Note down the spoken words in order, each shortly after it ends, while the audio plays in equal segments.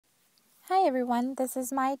Hi everyone, this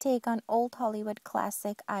is my take on old Hollywood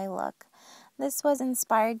classic eye look. This was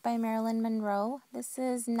inspired by Marilyn Monroe. This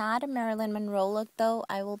is not a Marilyn Monroe look though.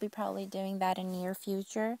 I will be probably doing that in near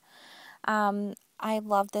future. I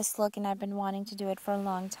love this look and I've been wanting to do it for a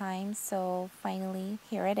long time, so finally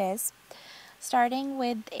here it is. Starting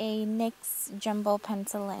with a NYX jumbo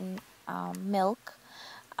pencil and milk.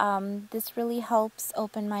 This really helps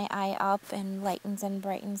open my eye up and lightens and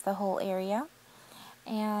brightens the whole area.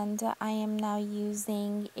 And I am now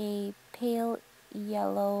using a pale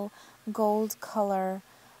yellow gold color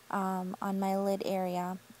on my lid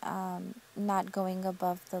area, not going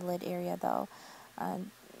above the lid area though,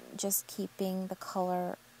 just keeping the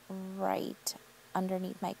color right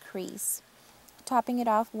underneath my crease. Topping it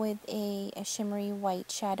off with a shimmery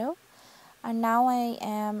white shadow. And now I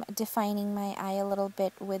am defining my eye a little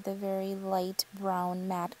bit with a very light brown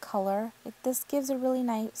matte color. This gives a really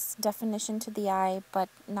nice definition to the eye, but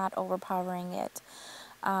not overpowering it,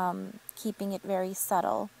 keeping it very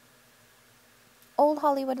subtle. Old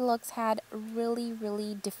Hollywood looks had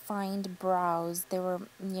really defined brows. They were,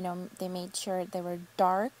 they made sure they were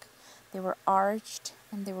dark, they were arched,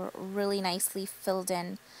 and they were really nicely filled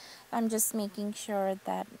in. I'm just making sure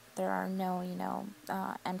that there are no,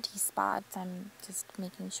 empty spots. I'm just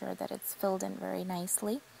making sure that it's filled in very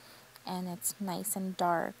nicely and it's nice and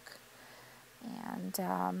dark.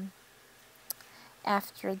 And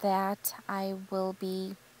after that, I will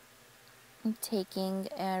be taking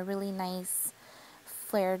a really nice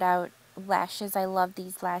flared out lashes. I love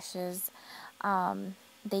these lashes.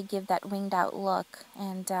 They give that winged out look,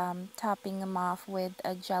 and topping them off with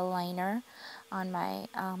a gel liner on my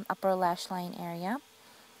upper lash line area.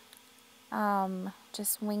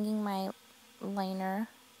 Just winging my liner,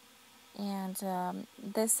 and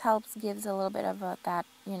this gives a little bit of that,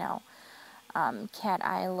 cat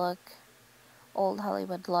eye look, old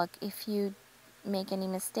Hollywood look. If you make any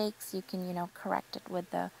mistakes, you can, correct it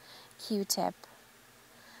with the Q-tip.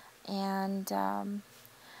 And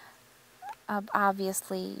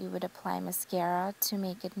obviously you would apply mascara to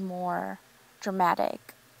make it more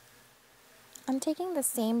dramatic. I'm taking the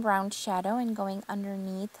same brown shadow and going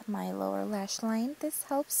underneath my lower lash line. This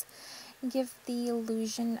helps give the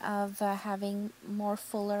illusion of having more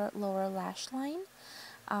fuller lower lash line.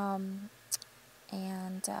 And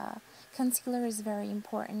concealer is very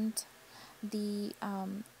important. The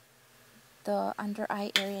under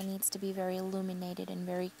eye area needs to be very illuminated and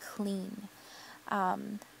very clean.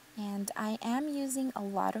 And I am using a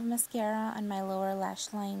lot of mascara on my lower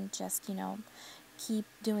lash line. Just, keep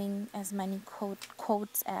doing as many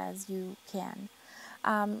quotes as you can.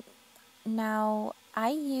 Now, I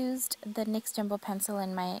used the NYX Jumbo Pencil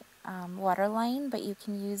in my waterline, but you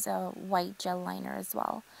can use a white gel liner as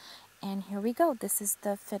well. And here we go. This is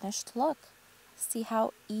the finished look. See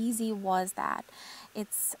how easy was that?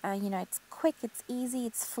 It's, it's quick, it's easy,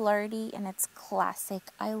 it's flirty, and it's classic.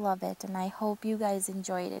 I love it, and I hope you guys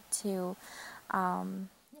enjoyed it too.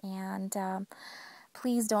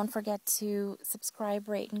 Please don't forget to subscribe,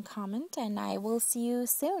 rate, and comment, and I will see you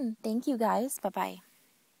soon. Thank you guys. Bye-bye.